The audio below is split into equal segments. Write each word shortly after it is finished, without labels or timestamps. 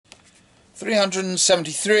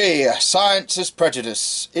373. Science as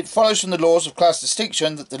Prejudice. It follows from the laws of class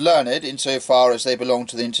distinction that the learned, insofar as they belong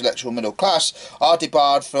to the intellectual middle class, are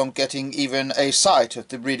debarred from getting even a sight of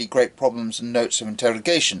the really great problems and notes of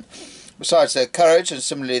interrogation. Besides, their courage, and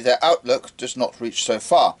similarly their outlook, does not reach so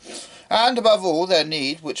far. And above all, their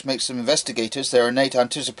need, which makes them investigators, their innate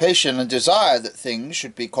anticipation and desire that things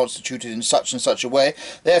should be constituted in such and such a way,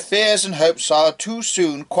 their fears and hopes are too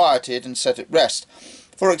soon quieted and set at rest.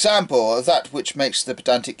 For example, that which makes the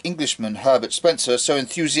pedantic Englishman Herbert Spencer so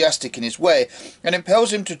enthusiastic in his way, and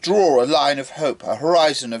impels him to draw a line of hope, a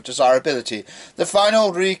horizon of desirability, the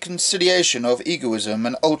final reconciliation of egoism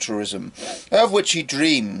and altruism, of which he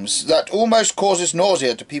dreams, that almost causes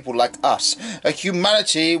nausea to people like us, a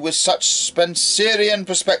humanity with such Spencerian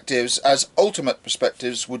perspectives as ultimate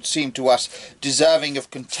perspectives would seem to us deserving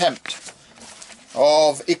of contempt,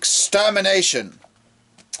 of extermination.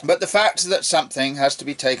 But the fact that something has to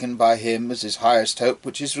be taken by him as his highest hope,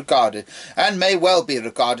 which is regarded, and may well be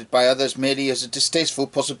regarded by others merely as a distasteful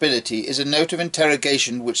possibility, is a note of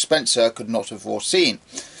interrogation which Spencer could not have foreseen.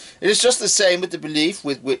 It is just the same with the belief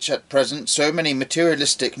with which at present so many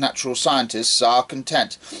materialistic natural scientists are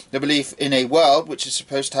content, the belief in a world which is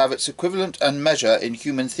supposed to have its equivalent and measure in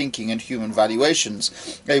human thinking and human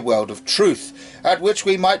valuations, a world of truth, at which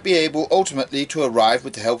we might be able ultimately to arrive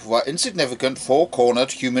with the help of our insignificant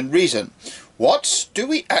four-cornered human reason. What? Do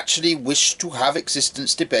we actually wish to have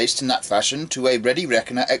existence debased in that fashion to a ready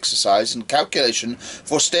reckoner exercise and calculation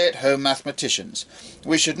for stay-at-home mathematicians?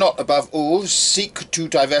 We should not, above all, seek to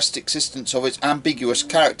divest existence of its ambiguous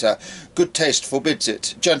character. Good taste forbids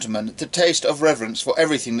it. Gentlemen, the taste of reverence for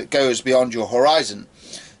everything that goes beyond your horizon.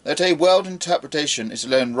 That a world interpretation is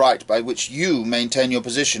alone right by which you maintain your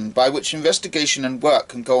position, by which investigation and work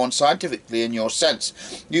can go on scientifically in your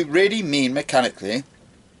sense. You really mean mechanically?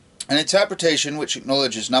 An interpretation which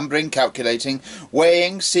acknowledges numbering, calculating,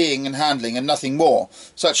 weighing, seeing and handling, and nothing more.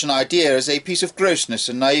 Such an idea is a piece of grossness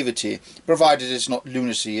and naivety, provided it is not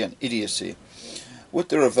lunacy and idiocy. Would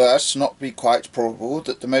the reverse not be quite probable,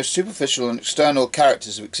 that the most superficial and external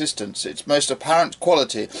characters of existence, its most apparent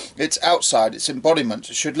quality, its outside, its embodiment,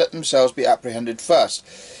 should let themselves be apprehended first?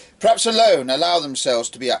 Perhaps alone allow themselves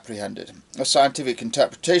to be apprehended. A scientific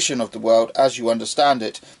interpretation of the world as you understand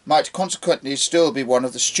it might consequently still be one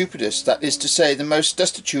of the stupidest, that is to say, the most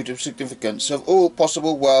destitute of significance of all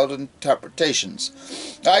possible world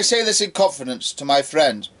interpretations. I say this in confidence to my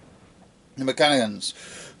friend, the mechanicians,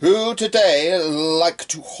 who today like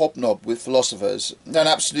to hobnob with philosophers, and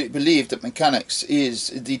absolutely believe that mechanics is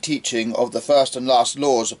the teaching of the first and last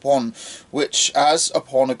laws upon which, as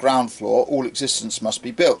upon a ground floor, all existence must be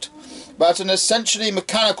built. But an essentially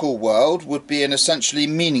mechanical world would be an essentially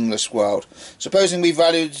meaningless world. Supposing we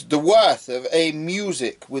valued the worth of a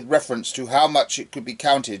music with reference to how much it could be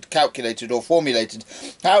counted, calculated, or formulated,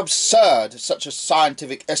 how absurd such a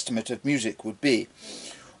scientific estimate of music would be.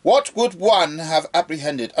 What would one have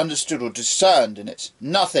apprehended, understood, or discerned in it?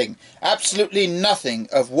 Nothing, absolutely nothing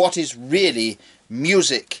of what is really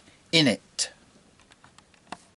music in it.